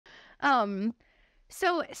Um,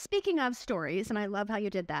 so speaking of stories, and I love how you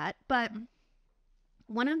did that, but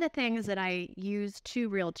one of the things that I use to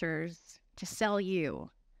realtors to sell you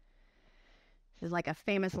is like a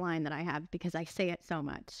famous line that I have because I say it so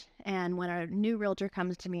much. And when a new realtor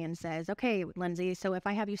comes to me and says, okay, Lindsay, so if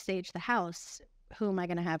I have you stage the house, who am I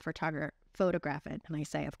going to have photograph it? And I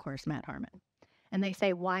say, of course, Matt Harmon. And they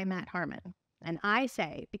say, why Matt Harmon? And I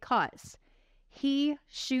say, because he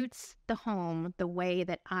shoots the home the way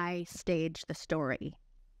that I stage the story.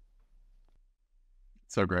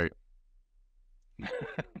 So great.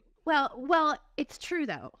 Well, it's true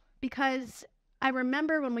though, because I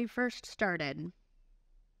remember when we first started,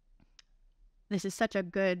 this is such a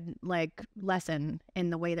good lesson in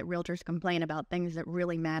the way that realtors complain about things that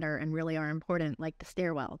really matter and really are important, like the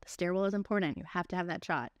stairwell. The stairwell is important. You have to have that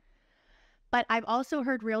shot. But I've also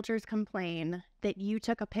heard realtors complain that you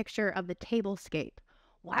took a picture of the tablescape.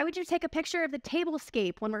 Why would you take a picture of the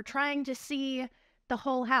tablescape when we're trying to see the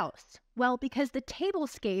whole house? Well, because the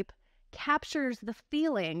tablescape captures the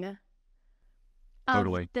feeling of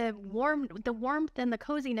Totally. the warmth and the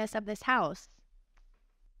coziness of this house.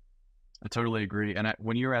 I totally agree. And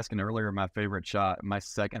when you were asking earlier, my favorite shot, my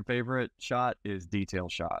second favorite shot is detail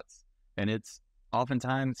shots. And it's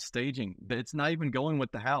oftentimes staging. It's not even going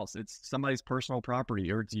with the house. It's somebody's personal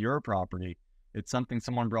property or it's your property. It's something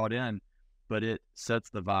someone brought in, but it sets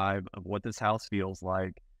the vibe of what this house feels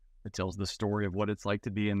like. It tells the story of what it's like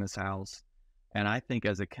to be in this house. And I think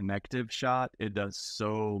as a connective shot, it does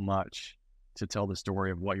so much to tell the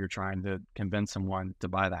story of what you're trying to convince someone to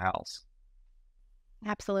buy the house.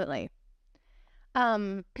 Absolutely.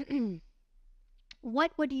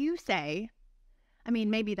 What would you say? I mean,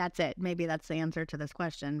 maybe that's it. Maybe that's the answer to this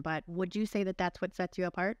question, but would you say that that's what sets you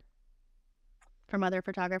apart from other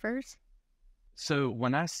photographers? So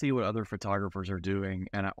when I see what other photographers are doing,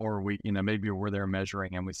 or we, maybe we're there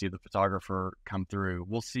measuring and we see the photographer come through,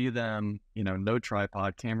 we'll see them, no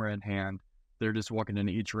tripod, camera in hand. They're just walking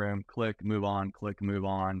into each room, click, move on, click, move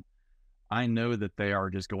on. I know that they are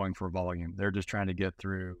just going for volume. They're just trying to get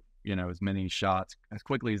through, as many shots as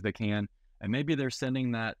quickly as they can. And maybe they're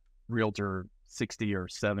sending that realtor 60 or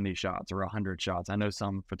 70 shots or 100 shots. I know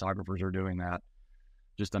some photographers are doing that,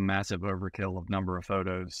 just a massive overkill of number of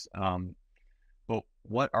photos. But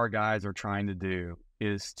what our guys are trying to do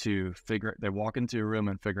is they walk into a room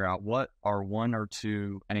and figure out what are one or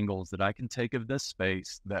two angles that I can take of this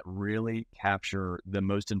space that really capture the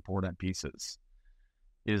most important pieces.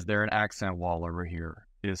 Is there an accent wall over here?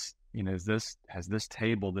 Has this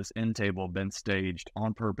end table been staged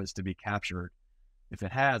on purpose to be captured? If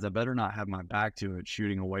it has, I better not have my back to it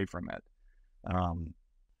shooting away from it.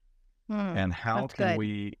 And how That's can good.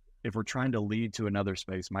 we, if we're trying to lead to another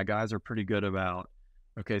space, my guys are pretty good about,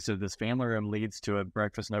 okay, so this family room leads to a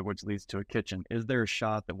breakfast nook, which leads to a kitchen. Is there a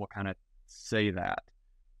shot that will kind of say that?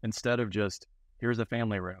 Instead of just, here's a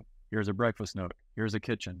family room, here's a breakfast nook, here's a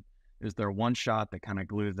kitchen. Is there one shot that kind of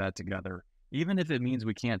glues that together? Even if it means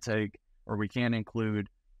we can't include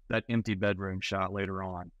that empty bedroom shot later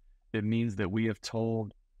on, it means that we have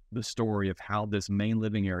told the story of how this main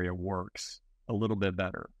living area works a little bit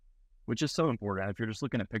better, which is so important. If you're just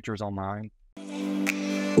looking at pictures online,